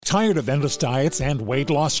Tired of endless diets and weight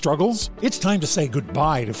loss struggles? It's time to say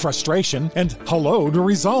goodbye to frustration and hello to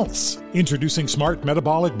results. Introducing Smart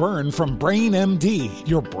Metabolic Burn from Brain MD,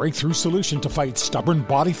 your breakthrough solution to fight stubborn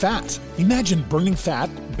body fat. Imagine burning fat,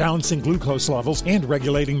 balancing glucose levels, and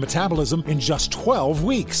regulating metabolism in just 12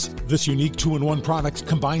 weeks. This unique 2-in-1 product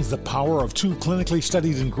combines the power of 2 clinically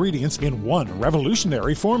studied ingredients in one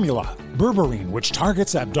revolutionary formula. Berberine, which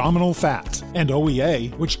targets abdominal fat, and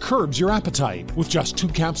OEA, which curbs your appetite. With just 2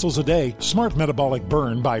 capsules a day, Smart Metabolic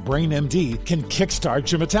Burn by Brain MD can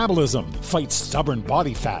kickstart your metabolism, fight stubborn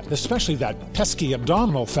body fat, especially that pesky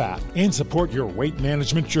abdominal fat, and support your weight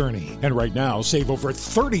management journey. And right now, save over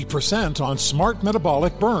 30% on Smart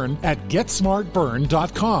Metabolic Burn at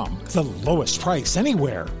GetSmartBurn.com. The lowest price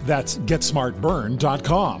anywhere. That's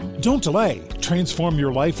GetSmartBurn.com. Don't delay. Transform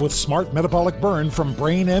your life with Smart Metabolic Burn from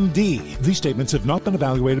Brain MD. These statements have not been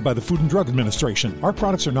evaluated by the Food and Drug Administration. Our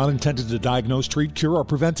products are not intended to diagnose, treat, cure, or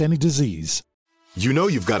prevent any disease. You know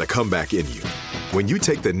you've got a comeback in you. When you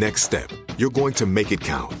take the next step, you're going to make it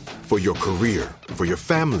count. For your career, for your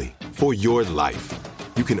family, for your life.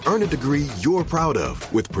 You can earn a degree you're proud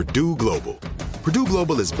of with Purdue Global. Purdue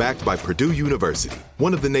Global is backed by Purdue University,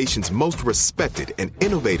 one of the nation's most respected and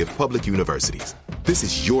innovative public universities. This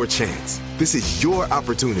is your chance. This is your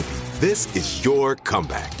opportunity. This is your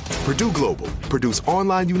comeback. Purdue Global, Purdue's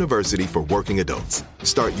online university for working adults.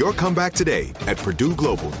 Start your comeback today at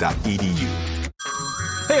purdueglobal.edu.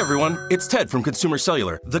 Hey everyone, it's Ted from Consumer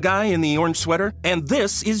Cellular, the guy in the orange sweater, and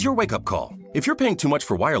this is your wake-up call. If you're paying too much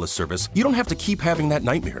for wireless service, you don't have to keep having that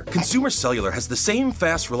nightmare. Consumer Cellular has the same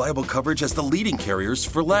fast, reliable coverage as the leading carriers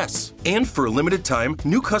for less. And for a limited time,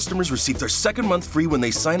 new customers receive their second month free when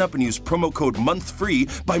they sign up and use promo code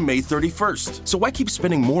MONTHFREE by May 31st. So why keep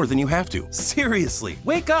spending more than you have to? Seriously,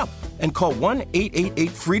 wake up and call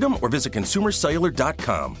 1-888-FREEDOM or visit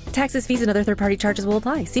consumercellular.com. Taxes, fees, and other third-party charges will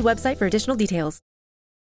apply. See website for additional details.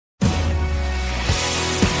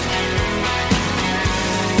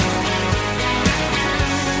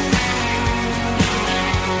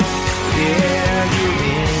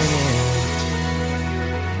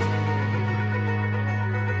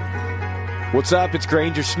 What's up? It's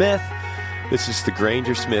Granger Smith. This is the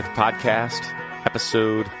Granger Smith Podcast,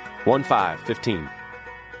 episode 1515.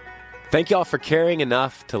 Thank y'all for caring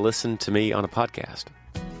enough to listen to me on a podcast.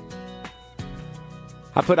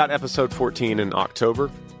 I put out episode 14 in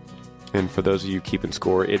October, and for those of you keeping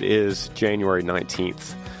score, it is January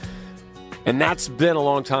 19th. And that's been a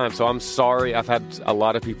long time, so I'm sorry. I've had a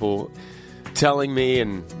lot of people telling me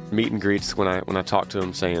and meet and greets when I talk to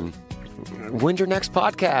them saying, when's your next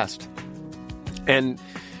podcast? And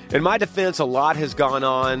in my defense, a lot has gone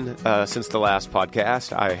on since the last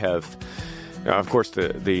podcast. I have, of course,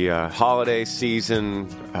 the holiday season.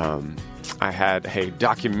 I had a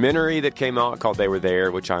documentary that came out called They Were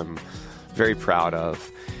There, which I'm very proud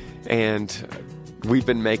of. And we've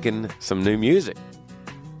been making some new music,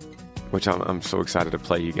 which I'm so excited to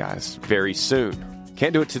play you guys very soon.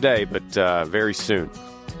 Can't do it today, but very soon.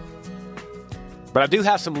 But I do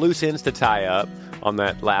have some loose ends to tie up on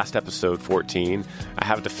that last episode 14. I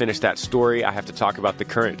have to finish that story. I have to talk about the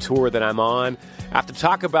current tour that I'm on. I have to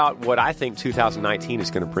talk about what I think 2019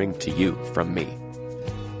 is going to bring to you from me.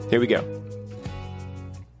 Here we go.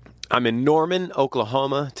 I'm in Norman,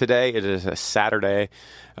 Oklahoma today. It is a Saturday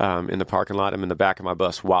in the parking lot. I'm in the back of my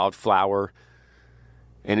bus, Wildflower,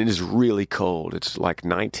 and it is really cold. It's like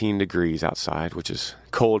 19 degrees outside, which is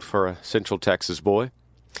cold for a Central Texas boy.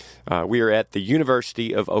 We are at the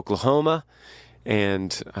University of Oklahoma,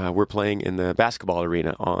 and we're playing in the basketball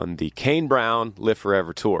arena on the Kane Brown Live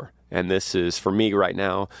Forever Tour. And this is, for me right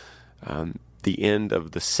now, the end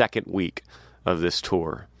of the second week of this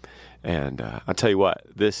tour. And I'll tell you what,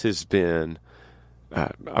 this has been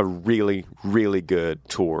a really, really good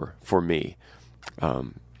tour for me.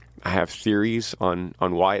 I have theories on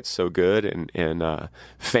why it's so good, and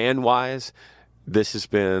fan-wise, this has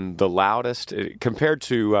been the loudest compared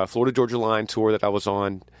to Florida Georgia Line tour that I was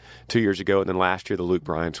on 2 years ago, and then last year the Luke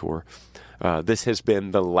Bryan tour. This has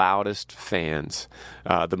been the loudest fans,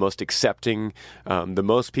 the most accepting, the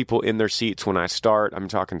most people in their seats when I start. I'm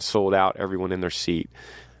talking sold out, everyone in their seat.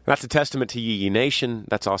 That's a testament to Yee Yee Nation.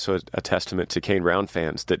 That's also a testament to Kane Brown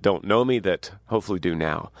fans that don't know me, that hopefully do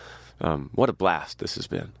now. What a blast this has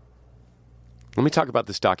been. Let me talk about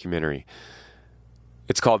this documentary.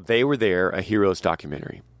 It's called They Were There, a Heroes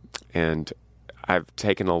documentary. And I've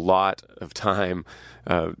taken a lot of time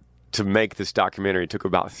to make this documentary. It took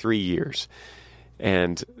about 3 years.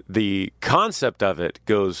 And the concept of it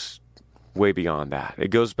goes way beyond that. It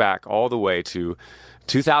goes back all the way to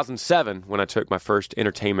 2007 when I took my first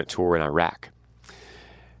entertainment tour in Iraq.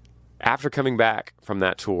 after coming back from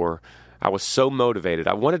that tour, I was so motivated.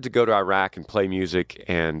 I wanted to go to Iraq and play music,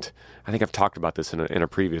 and I think I've talked about this in a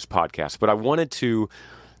previous podcast, but I wanted to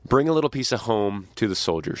bring a little piece of home to the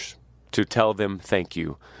soldiers, to tell them thank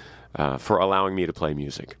you for allowing me to play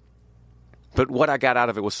music. But what I got out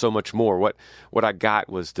of it was so much more. What I got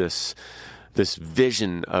was this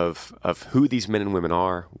vision of who these men and women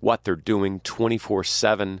are, what they're doing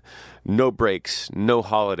 24/7, no breaks, no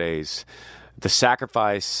holidays. The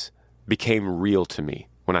sacrifice became real to me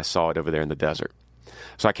when I saw it over there in the desert.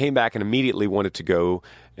 So I came back and immediately wanted to go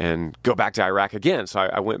back to Iraq again. So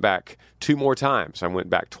I went back 2 more times. I went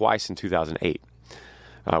back twice in 2008.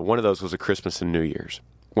 One of those was at Christmas and New Year's.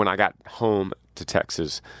 When I got home to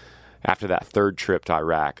Texas after that 3rd trip to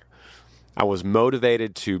Iraq, I was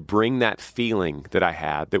motivated to bring that feeling that I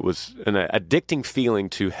had, that was an addicting feeling,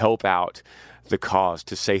 to help out the cause,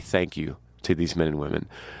 to say thank you to these men and women.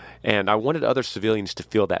 And I wanted other civilians to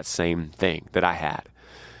feel that same thing that I had.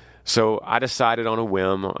 So I decided on a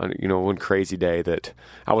whim, one crazy day, that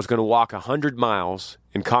I was going to walk 100 miles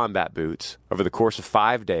in combat boots over the course of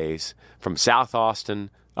 5 days from South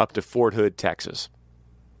Austin up to Fort Hood, Texas.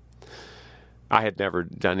 I had never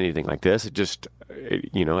done anything like this. I just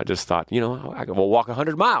thought, I will walk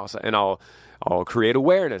 100 miles and I'll create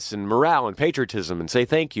awareness and morale and patriotism and say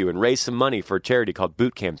thank you and raise some money for a charity called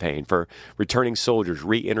Boot Campaign for returning soldiers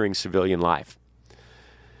re-entering civilian life.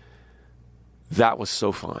 That was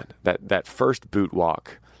so fun. That first boot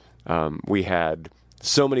walk, we had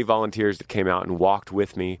so many volunteers that came out and walked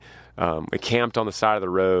with me. It camped on the side of the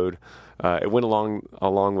road. It went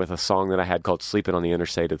along with a song that I had called Sleeping on the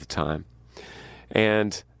Interstate at the time.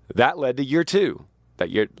 And that led to year 2. That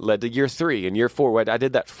year led to year 3 and year 4. I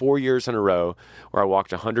did that 4 years in a row where I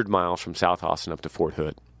walked 100 miles from South Austin up to Fort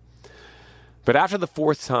Hood. But after the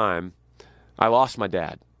 4th time, I lost my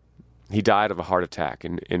dad. He died of a heart attack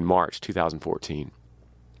in March 2014.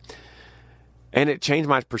 And it changed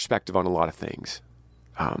my perspective on a lot of things.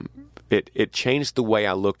 It changed the way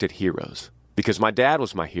I looked at heroes, because my dad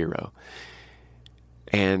was my hero.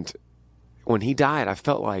 And when he died, I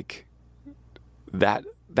felt like that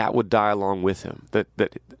would die along with him, that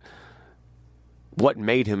what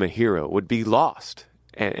made him a hero would be lost.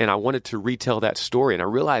 And I wanted to retell that story, and I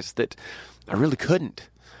realized that I really couldn't.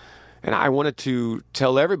 And I wanted to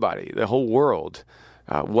tell everybody, the whole world,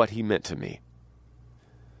 what he meant to me.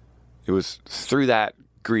 It was through that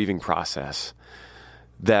grieving process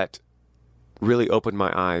that really opened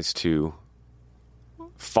my eyes to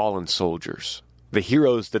fallen soldiers, the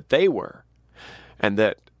heroes that they were, and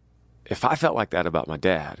that if I felt like that about my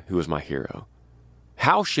dad, who was my hero,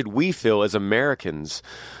 how should we feel as Americans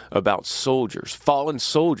about soldiers, fallen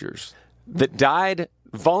soldiers that died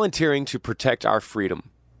volunteering to protect our freedom,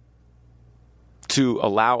 to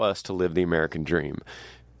allow us to live the American dream?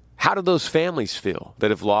 How do those families feel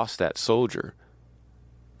that have lost that soldier?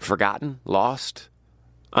 Forgotten, lost,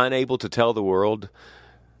 unable to tell the world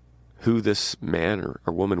who this man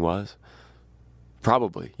or woman was?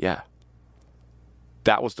 Probably, yeah.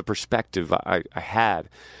 That was the perspective I had.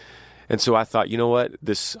 And so I thought, you know what?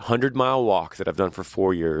 This 100-mile walk that I've done for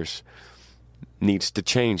 4 years needs to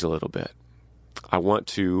change a little bit. I want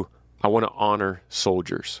to honor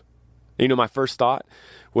soldiers. My first thought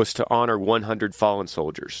was to honor 100 fallen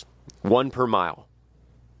soldiers, 1 per mile.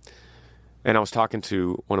 And I was talking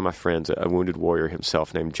to one of my friends, a wounded warrior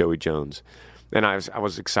himself named Joey Jones. And I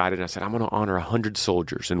was excited. And I said, I'm going to honor 100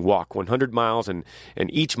 soldiers and walk 100 miles, and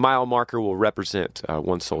each mile marker will represent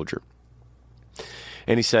 1 soldier.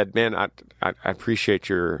 And he said, man, I appreciate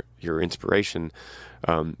your inspiration,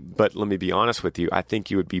 but let me be honest with you. I think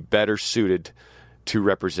you would be better suited to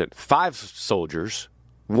represent 5 soldiers,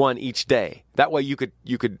 1 each day. That way you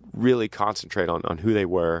could really concentrate on who they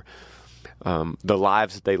were, the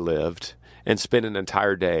lives that they lived, and spend an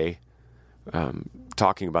entire day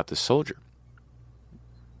talking about this soldier.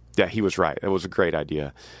 Yeah, he was right. It was a great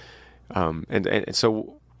idea. And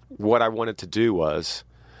so what I wanted to do was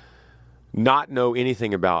not know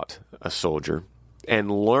anything about a soldier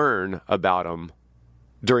and learn about them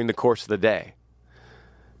during the course of the day.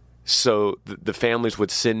 So the families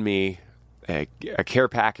would send me a care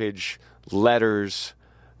package, letters,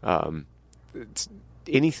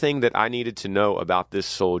 anything that I needed to know about this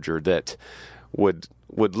soldier that would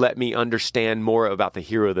let me understand more about the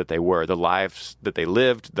hero that they were, the lives that they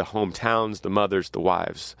lived, the hometowns, the mothers, the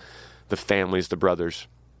wives, the families, the brothers,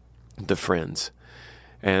 the friends.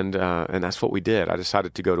 And that's what we did. I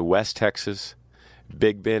decided to go to West Texas,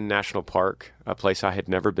 Big Bend National Park, a place I had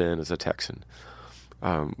never been as a Texan.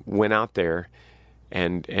 Went out there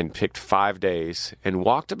and picked 5 days and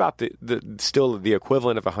walked about still the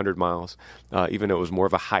equivalent of 100 miles, even though it was more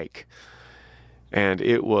of a hike. And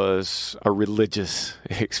it was a religious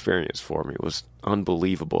experience for me. It was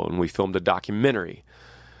unbelievable. And we filmed a documentary.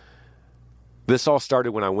 This all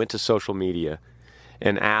started when I went to social media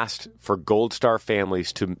and asked for Gold Star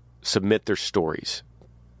families to submit their stories.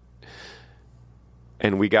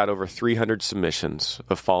 And we got over 300 submissions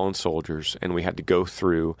of fallen soldiers, and we had to go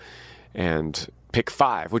through and pick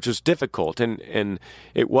 5, which was difficult. And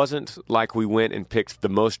it wasn't like we went and picked the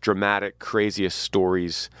most dramatic, craziest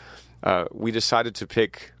stories. We decided to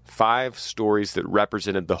pick 5 stories that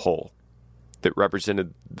represented the whole, that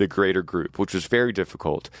represented the greater group, which was very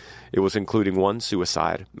difficult. It was including 1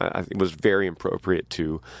 suicide. I think it was very appropriate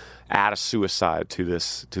to add a suicide to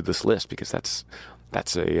this list, because that's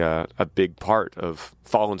a big part of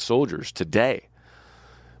fallen soldiers today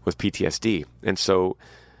with PTSD. And so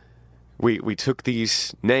we took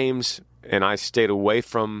these names, and I stayed away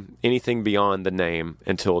from anything beyond the name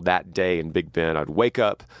until that day in Big Bend. I'd wake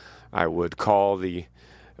up, I would call the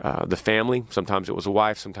family. Sometimes it was a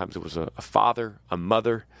wife, sometimes it was a father, a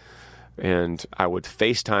mother, and I would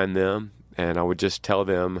FaceTime them, and I would just tell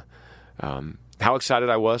them how excited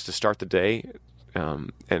I was to start the day,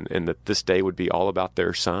 and that this day would be all about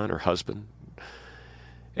their son or husband.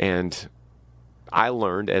 And I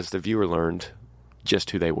learned, as the viewer learned,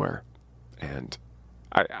 just who they were. And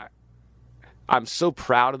I'm so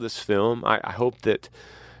proud of this film. I hope that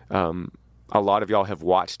a lot of y'all have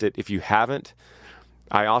watched it. If you haven't,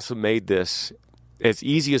 I also made this as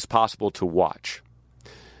easy as possible to watch.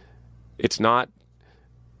 It's not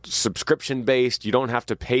subscription-based. You don't have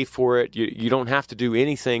to pay for it. You don't have to do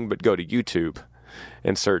anything but go to YouTube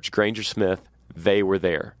and search Granger Smith, They Were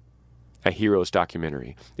There, a Heroes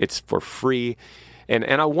documentary. It's for free. And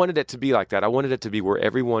I wanted it to be like that. I wanted it to be where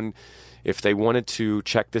everyone, if they wanted to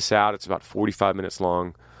check this out, it's about 45 minutes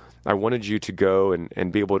long. I wanted you to go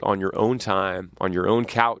and be able to, on your own time, on your own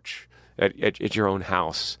couch, at your own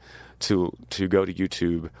house, to go to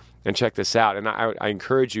YouTube and check this out. And I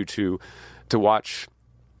encourage you to watch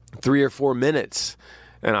 3 or 4 minutes.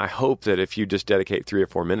 And I hope that if you just dedicate 3 or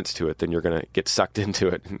 4 minutes to it, then you're going to get sucked into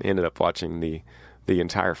it and ended up watching the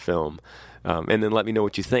entire film. And then let me know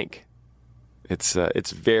what you think. It's a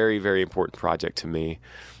very, very important project to me.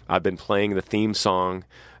 I've been playing the theme song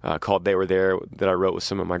called They Were There that I wrote with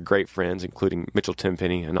some of my great friends, including Mitchell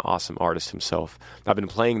Tenpenny, an awesome artist himself. I've been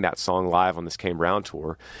playing that song live on this Came Round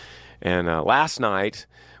tour. And last night,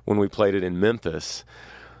 when we played it in Memphis,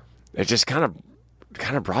 it just kind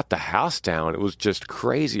of brought the house down. It was just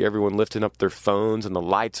crazy. Everyone lifting up their phones and the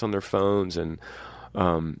lights on their phones. And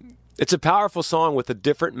it's a powerful song with a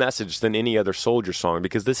different message than any other soldier song,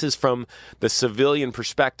 because this is from the civilian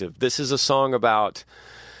perspective. This is a song about,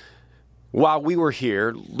 while we were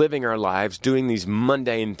here living our lives, doing these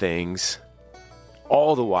mundane things,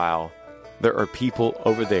 all the while, there are people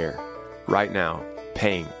over there right now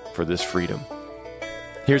paying for this freedom.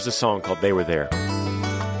 Here's a song called They Were There.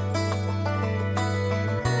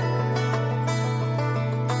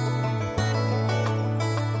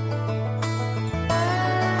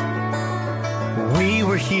 We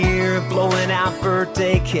were here blowing out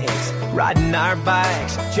birthday cakes, riding our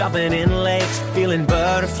bikes, jumping in lakes, feeling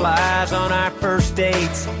butterflies on our first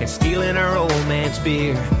dates, and stealing our old man's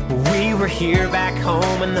beer. We were here back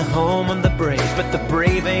home in the home of the brave, but the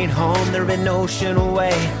brave ain't home, they're an ocean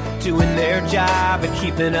away, doing their job and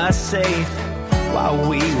keeping us safe while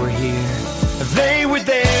we were here. They were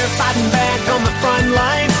there fighting back on the front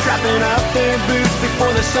lines, strapping up their boots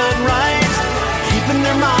before the sunrise, keeping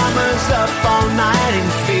their mamas up all night in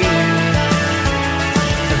fear.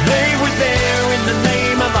 They were there in the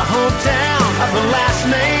name of a hometown, of a last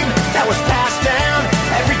name that was passed down.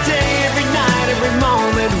 Every day, every night, every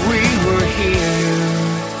moment we were here.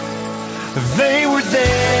 They were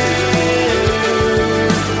there.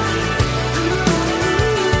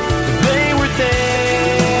 They were there.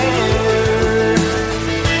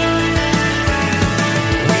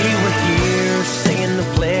 We were here saying the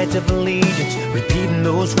Pledge of Allegiance, repeating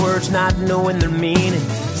those words, not knowing their meaning,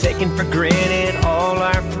 taking for granted all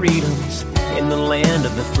our freedoms in the land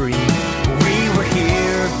of the free. We were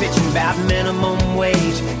here bitching about minimum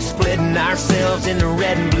wage, splitting ourselves into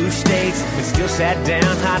red and blue states, and still sat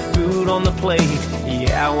down, hot food on the plate,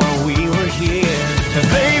 yeah, while we were here.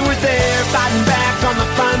 They were there fighting back on the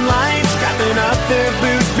front lines, strapping up their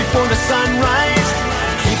boots before the sunrise,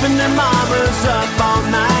 keeping their mamas up all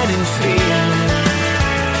night in fear.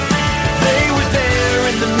 They were there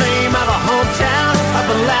in the name of a hometown, of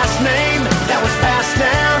a last name that was passed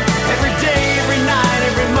down. Every day, every night,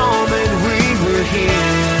 every moment we were here.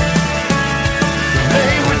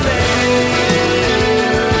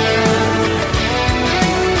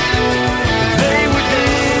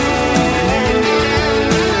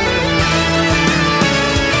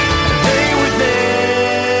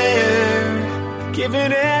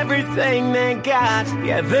 got,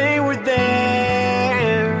 yeah, they were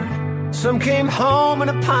there. Some came home in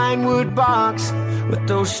a pine wood box with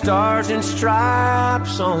those stars and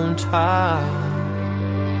stripes on top.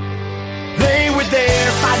 They were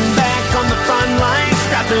there fighting back on the front lines,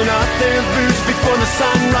 strapping up their boots before the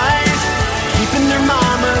sunrise, keeping their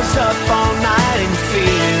mamas up all night in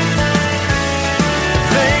fear.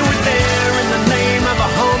 They were there in the name of a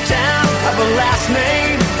hometown, of a last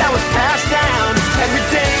name that was passed down. Every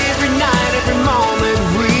day, every night, every moment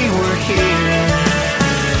we were here.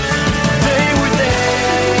 They were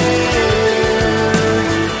there.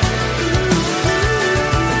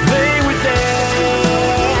 They were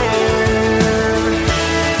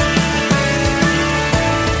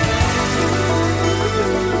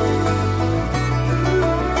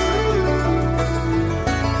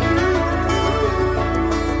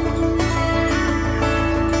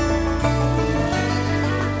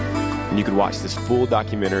You can watch this full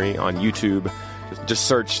documentary on YouTube. Just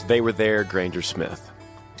search They Were There, Granger Smith.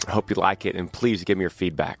 I hope you like it, and please give me your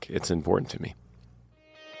feedback. It's important to me.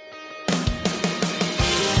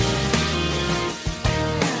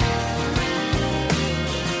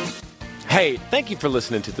 Hey, thank you for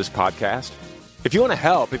listening to this podcast. If you want to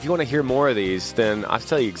help, if you want to hear more of these, then I'll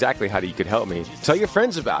tell you exactly how you could help me. Tell your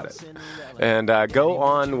friends about it. And go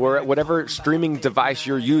on whatever streaming device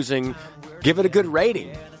you're using, give it a good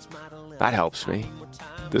rating. That helps me.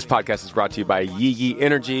 This podcast is brought to you by Yee Yee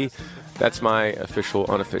Energy. That's my official,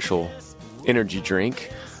 unofficial energy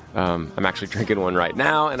drink. I'm actually drinking one right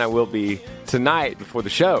now, and I will be tonight before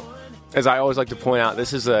the show. As I always like to point out,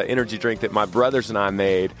 this is an energy drink that my brothers and I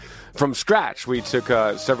made from scratch. We took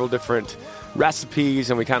several different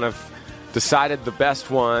recipes, and we kind of decided the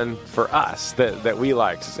best one for us that we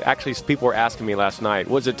liked. Actually, people were asking me last night,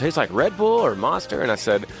 does it taste like Red Bull or Monster? And I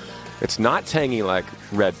said, it's not tangy like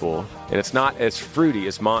Red Bull, and it's not as fruity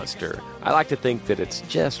as Monster. I like to think that it's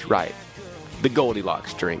just right. The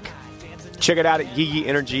Goldilocks drink. Check it out at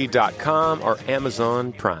yeeyeenergy.com or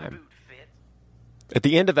Amazon Prime. At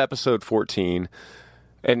the end of episode 14,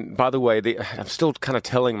 and by the way, I'm still kind of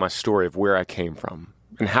telling my story of where I came from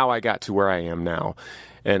and how I got to where I am now.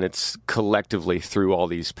 And it's collectively through all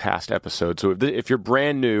these past episodes. So if you're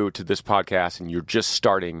brand new to this podcast and you're just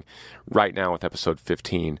starting right now with episode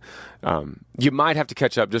 15, you might have to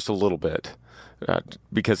catch up just a little bit.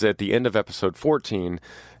 Because at the end of episode 14,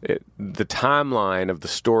 the timeline of the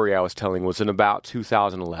story I was telling was in about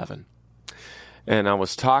 2011. And I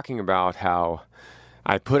was talking about how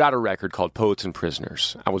I put out a record called Poets and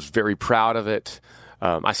Prisoners. I was very proud of it.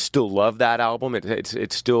 I still love that album.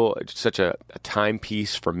 It's still such a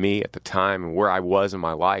timepiece for me at the time and where I was in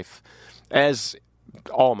my life, as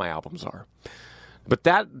all my albums are. But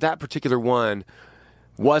that particular one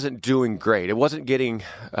wasn't doing great. It wasn't getting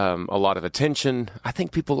a lot of attention. I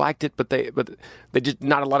think people liked it, but they just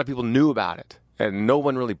not a lot of people knew about it, and no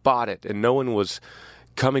one really bought it, and no one was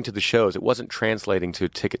coming to the shows. It wasn't translating to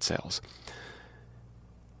ticket sales.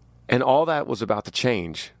 And all that was about to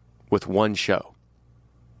change with one show.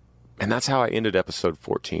 And that's how I ended episode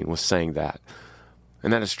 14, was saying that.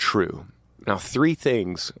 And that is true. Now, 3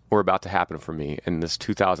 things were about to happen for me in this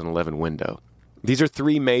 2011 window. These are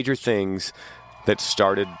 3 major things that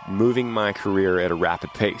started moving my career at a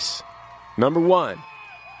rapid pace. Number 1,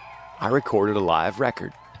 I recorded a live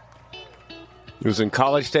record. It was in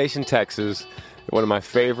College Station, Texas, at one of my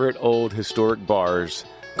favorite old historic bars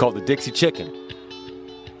called the Dixie Chicken.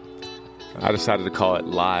 I decided to call it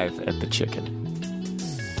Live at the Chicken.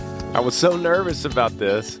 I was so nervous about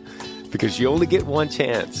this because you only get one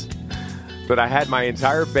chance. But I had my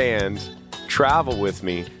entire band travel with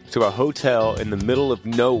me to a hotel in the middle of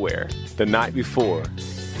nowhere the night before,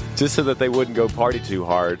 just so that they wouldn't go party too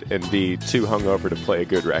hard and be too hungover to play a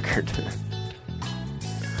good record.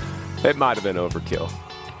 It might have been overkill,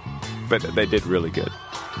 but they did really good.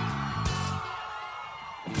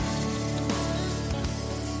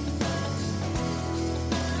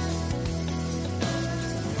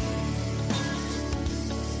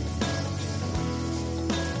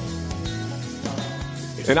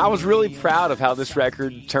 And I was really proud of how this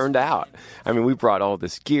record turned out. I mean, we brought all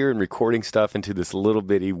this gear and recording stuff into this little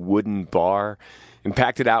bitty wooden bar and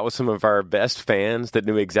packed it out with some of our best fans that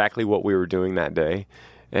knew exactly what we were doing that day.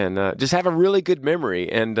 And just have a really good memory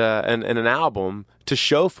and an album to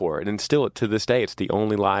show for it. And still, to this day, it's the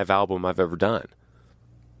only live album I've ever done.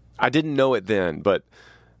 I didn't know it then, but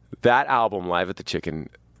that album, Live at the Chicken,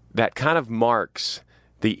 that kind of marks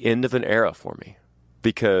the end of an era for me,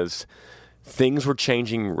 because things were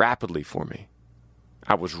changing rapidly for me.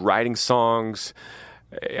 I was writing songs.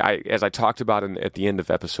 As I talked about at the end of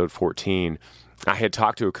episode 14, I had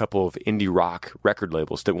talked to a couple of indie rock record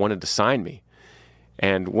labels that wanted to sign me.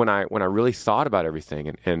 And when I really thought about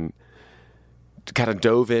everything and kind of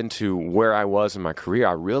dove into where I was in my career,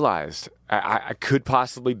 I realized I could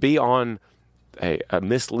possibly be on a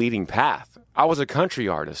misleading path. I was a country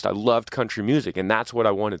artist. I loved country music, and that's what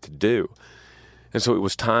I wanted to do. And so it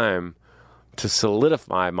was time to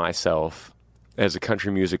solidify myself as a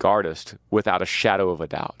country music artist without a shadow of a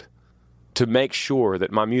doubt, to make sure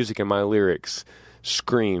that my music and my lyrics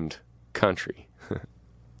screamed country,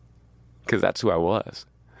 because that's who I was.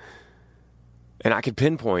 And I could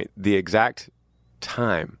pinpoint the exact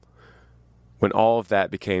time when all of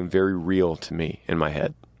that became very real to me in my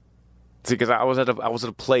head. See, because I was at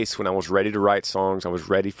a place when I was ready to write songs. I was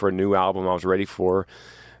ready for a new album. I was ready for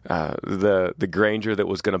the Granger that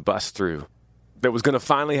was going to bust through, that was going to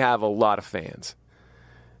finally have a lot of fans.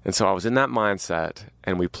 And so I was in that mindset,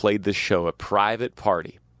 and we played this show, a private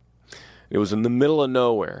party. It was in the middle of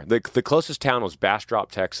nowhere. The closest town was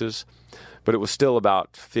Bastrop, Texas, but it was still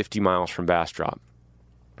about 50 miles from Bastrop.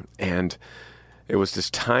 And it was this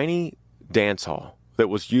tiny dance hall that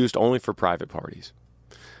was used only for private parties.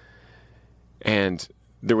 And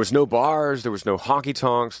there was no bars, there was no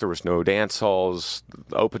honky-tonks, there was no dance halls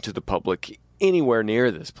open to the public anywhere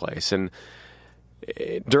near this place. And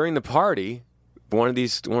during the party, one of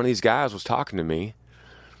these guys was talking to me,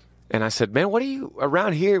 and I said, "Man, what do you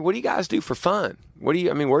around here? What do you guys do for fun? Where do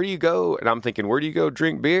you go?" And I'm thinking, where do you go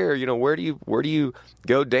drink beer? Where do you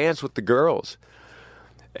go dance with the girls?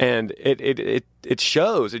 And it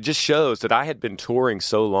shows. It just shows that I had been touring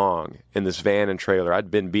so long in this van and trailer. I'd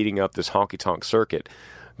been beating up this honky-tonk circuit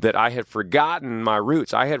that I had forgotten my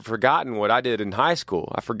roots. I had forgotten what I did in high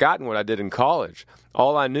school. I'd forgotten what I did in college.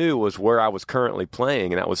 All I knew was where I was currently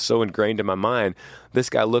playing, and that was so ingrained in my mind. This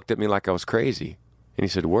guy looked at me like I was crazy, and he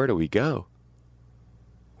said, "Where do we go?"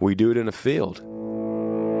 "We do it in a field."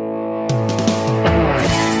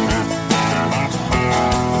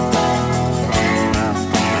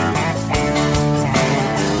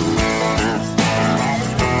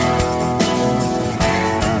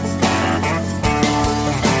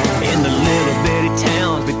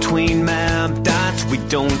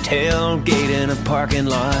 Don't tailgate in a parking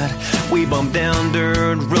lot. We bump down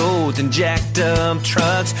dirt roads and jacked up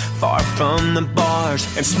trucks, far from the bars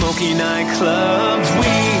and smoky nightclubs.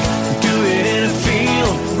 We do it in a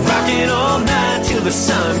field, rocking all night till the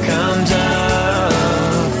sun comes up.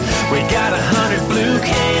 We got 100 blue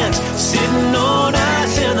cans sitting on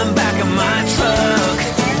ice in the back of my truck,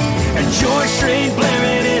 and George Strait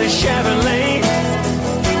blaring in a Chevrolet.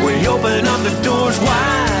 We open up the doors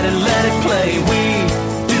wide and let it play. We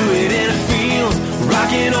it in a field,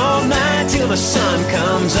 rocking all night till the sun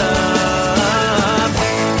comes up.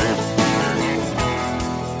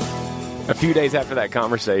 A few days after that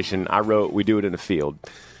conversation, I wrote "We Do It in a Field."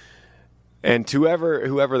 And to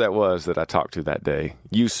whoever that was that I talked to that day,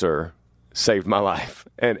 you, sir, saved my life.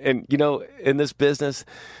 And in this business,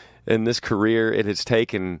 in this career, it has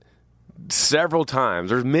taken several times.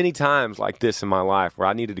 There's many times like this in my life where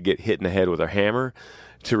I needed to get hit in the head with a hammer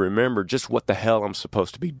to remember just what the hell I'm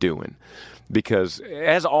supposed to be doing. Because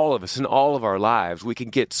as all of us in all of our lives, we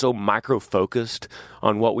can get so micro-focused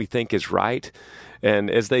on what we think is right.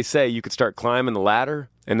 And as they say, you could start climbing the ladder,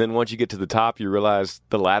 and then once you get to the top, you realize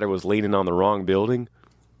the ladder was leaning on the wrong building.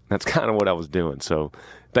 That's kind of what I was doing. So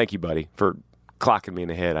thank you, buddy, for clocking me in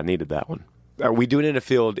the head. I needed that one. We Do It in a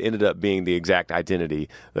Field ended up being the exact identity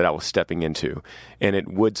that I was stepping into, and it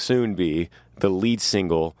would soon be the lead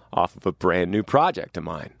single off of a brand new project of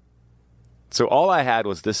mine. So all I had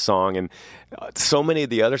was this song, and so many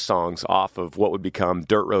of the other songs off of what would become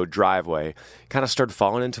Dirt Road Driveway kind of started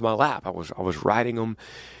falling into my lap. I was writing them,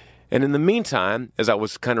 and in the meantime, as I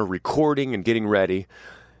was kind of recording and getting ready,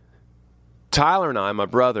 Tyler and I, my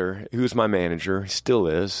brother, who's my manager, he still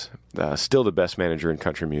is, still the best manager in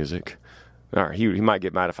country music. Or he might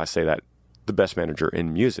get mad if I say that, the best manager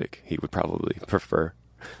in music, he would probably prefer.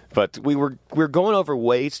 But we were going over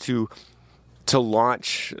ways to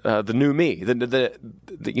launch the new me.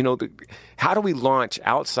 How do we launch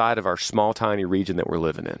outside of our small, tiny region that we're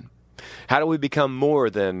living in? How do we become more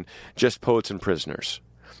than just poets and prisoners?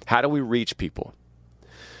 How do we reach people?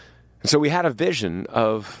 And so we had a vision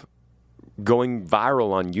of going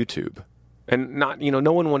viral on YouTube, and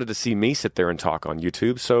no one wanted to see me sit there and talk on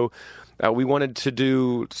YouTube. So we wanted to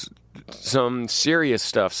do some serious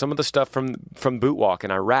stuff, some of the stuff from Bootwalk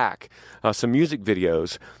in Iraq, some music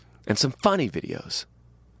videos, and some funny videos.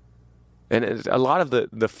 And a lot of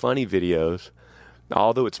the funny videos,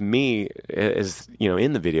 although it's me as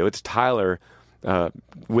in the video, it's Tyler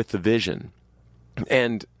with the vision.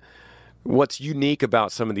 And what's unique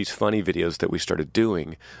about some of these funny videos that we started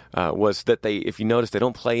doing was that if you notice, they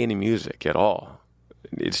don't play any music at all.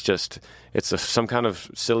 It's some kind of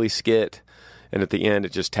silly skit, and at the end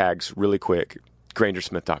it just tags really quick,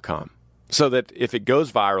 GrangerSmith.com. So that if it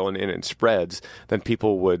goes viral and it spreads, then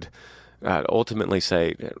people would ultimately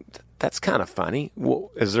say, that's kind of funny.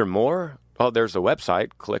 Well, is there more? Oh, there's a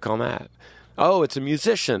website. Click on that. Oh, it's a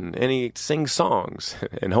musician and he sings songs,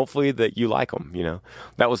 and hopefully that you like them,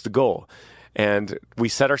 That was the goal. And we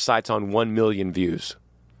set our sights on 1 million views.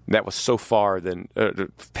 That was so far than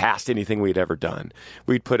past anything we'd ever done.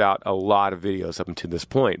 We'd put out a lot of videos up until this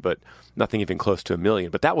point, but nothing even close to 1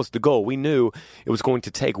 million. But that was the goal. We knew it was going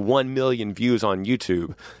to take 1 million views on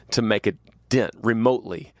YouTube to make a dent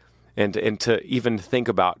remotely, and to even think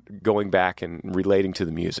about going back and relating to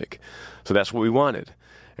the music. So that's what we wanted,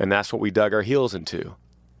 and that's what we dug our heels into.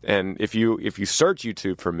 And if you search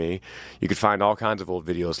YouTube for me, you could find all kinds of old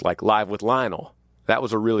videos like Live with Lionel. That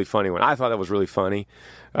was a really funny one. I thought that was really funny.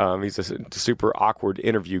 He's a super awkward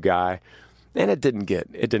interview guy, and it didn't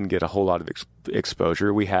get a whole lot of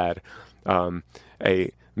exposure. We had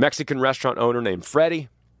a Mexican restaurant owner named Freddie,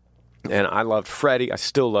 and I loved Freddie. I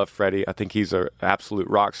still love Freddie. I think he's an absolute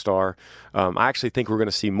rock star. I actually think we're going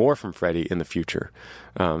to see more from Freddie in the future,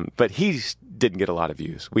 but he didn't get a lot of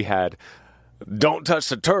views. We had Don't Touch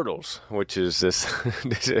the Turtles, which is this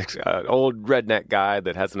old redneck guy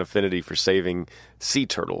that has an affinity for saving sea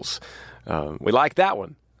turtles. We liked that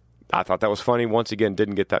one. I thought that was funny. Once again,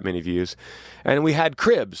 didn't get that many views. And we had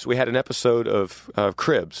Cribs. We had an episode of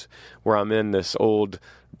Cribs where I'm in this old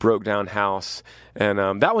broke down house, and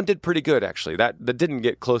that one did pretty good, actually. That didn't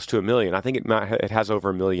get close to 1 million. I think it has over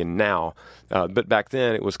 1 million now, but back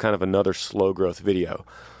then it was kind of another slow growth video.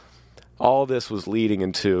 All this was leading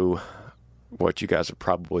into what you guys are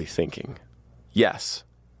probably thinking. Yes,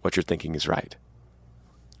 what you're thinking is right.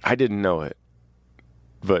 I didn't know it,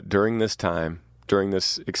 but during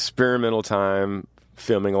this experimental time,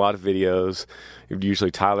 filming a lot of videos,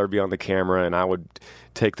 usually Tyler would be on the camera, and I would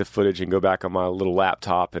take the footage and go back on my little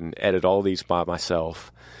laptop and edit all these by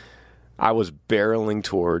myself. I was barreling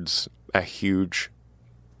towards a huge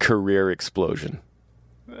career explosion.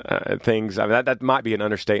 That might be an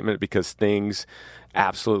understatement, because things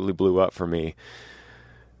absolutely blew up for me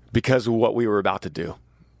because of what we were about to do.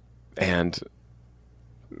 And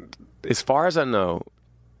as far as I know,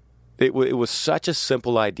 it was such a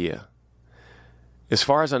simple idea. As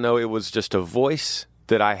far as I know, it was just a voice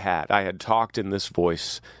that I had. I had talked in this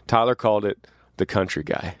voice. Tyler called it the country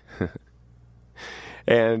guy.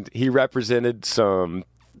 And he represented some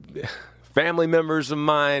family members of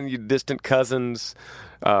mine, distant cousins.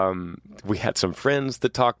 We had some friends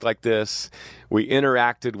that talked like this. We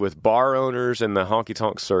interacted with bar owners in the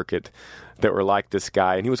honky-tonk circuit that were like this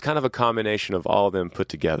guy. And he was kind of a combination of all of them put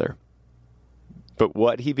together. But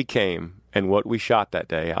what he became and what we shot that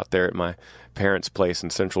day out there at my parents' place in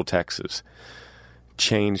Central Texas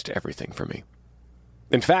changed everything for me.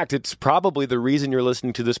 In fact, it's probably the reason you're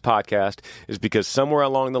listening to this podcast is because somewhere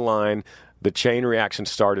along the line, the chain reaction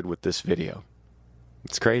started with this video.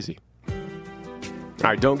 It's crazy. All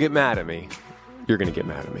right, don't get mad at me. You're going to get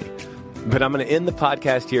mad at me. But I'm going to end the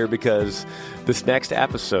podcast here because this next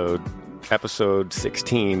episode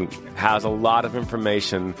 16, has a lot of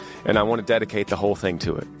information, and I want to dedicate the whole thing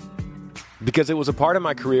to it. Because it was a part of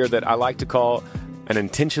my career that I like to call an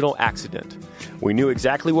intentional accident. We knew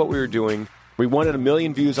exactly what we were doing. We wanted 1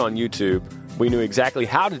 million views on YouTube. We knew exactly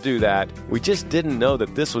how to do that. We just didn't know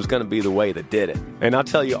that this was going to be the way that did it. And I'll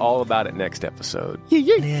tell you all about it next episode.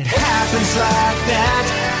 It happens like that,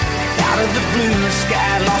 out of the blue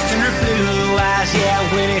sky, lost in her blue eyes.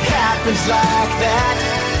 Yeah, when it happens like that,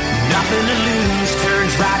 nothing to lose,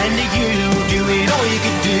 turns right into you. Doing all you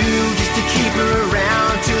could do just to keep her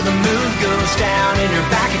around till the moon goes down and you're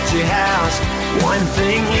back at your house. One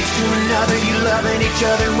thing leads to another, you loving each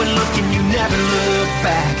other when looking, you never look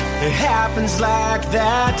back. It happens like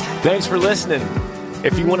that. Thanks for listening.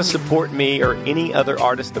 If you want to support me or any other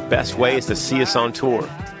artist, the best way is to see us on tour.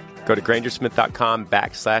 Go to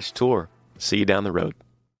GrangerSmith.com/tour. See you down the road.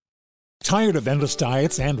 Tired of endless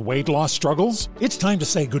diets and weight loss struggles? It's time to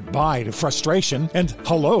say goodbye to frustration and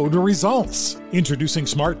hello to results. Introducing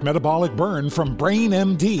Smart Metabolic Burn from Brain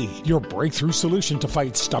MD, your breakthrough solution to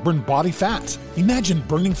fight stubborn body fat. Imagine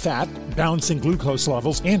burning fat, balancing glucose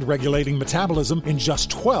levels, and regulating metabolism in just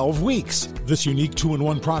 12 weeks. This unique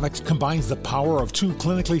 2-in-1 product combines the power of 2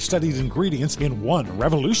 clinically studied ingredients in one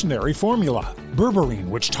revolutionary formula. Berberine,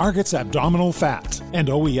 which targets abdominal fat, and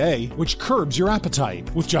OEA, which curbs your appetite.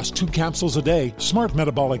 With just 2 capsules a day, Smart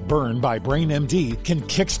Metabolic Burn by Brain MD can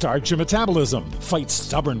kickstart your metabolism, fight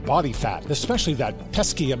stubborn body fat, especially that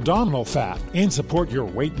pesky abdominal fat, and support your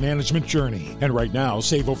weight management journey. And right now,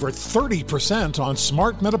 save over 30% on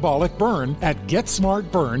Smart Metabolic Burn at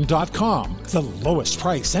GetSmartBurn.com. The lowest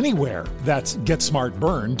price anywhere. That's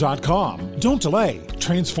GetSmartBurn.com. Don't delay.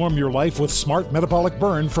 Transform your life with Smart Metabolic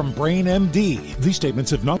Burn from Brain MD. These statements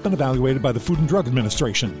have not been evaluated by the Food and Drug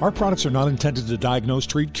Administration. Our products are not intended to diagnose,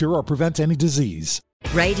 treat, cure, or prevent any disease.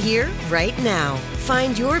 Right here, right now.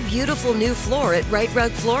 Find your beautiful new floor at Right Rug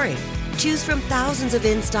Flooring. Choose from thousands of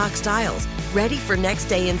in-stock styles, ready for next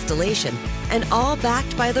day installation, and all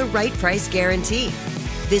backed by the right price guarantee.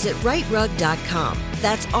 Visit rightrug.com.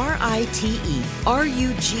 That's RITERUG.com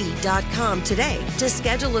today to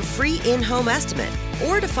schedule a free in-home estimate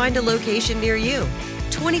or to find a location near you.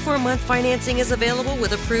 24-month financing is available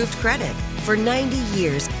with approved credit. For 90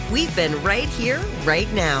 years, we've been right here, right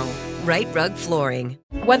now. Right Rug Flooring.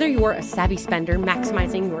 Whether you're a savvy spender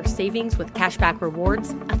maximizing your savings with cashback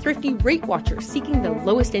rewards, a thrifty rate watcher seeking the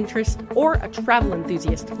lowest interest, or a travel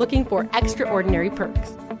enthusiast looking for extraordinary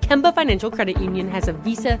perks, Kemba Financial Credit Union has a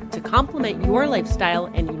visa to complement your lifestyle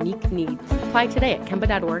and unique needs. Apply today at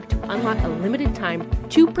Kemba.org to unlock a limited time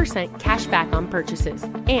 2% cash back on purchases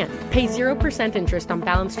and pay 0% interest on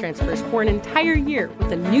balance transfers for an entire year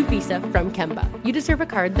with a new visa from Kemba. You deserve a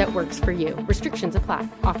card that works for you. Restrictions apply.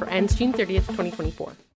 Offer ends June 30th, 2024.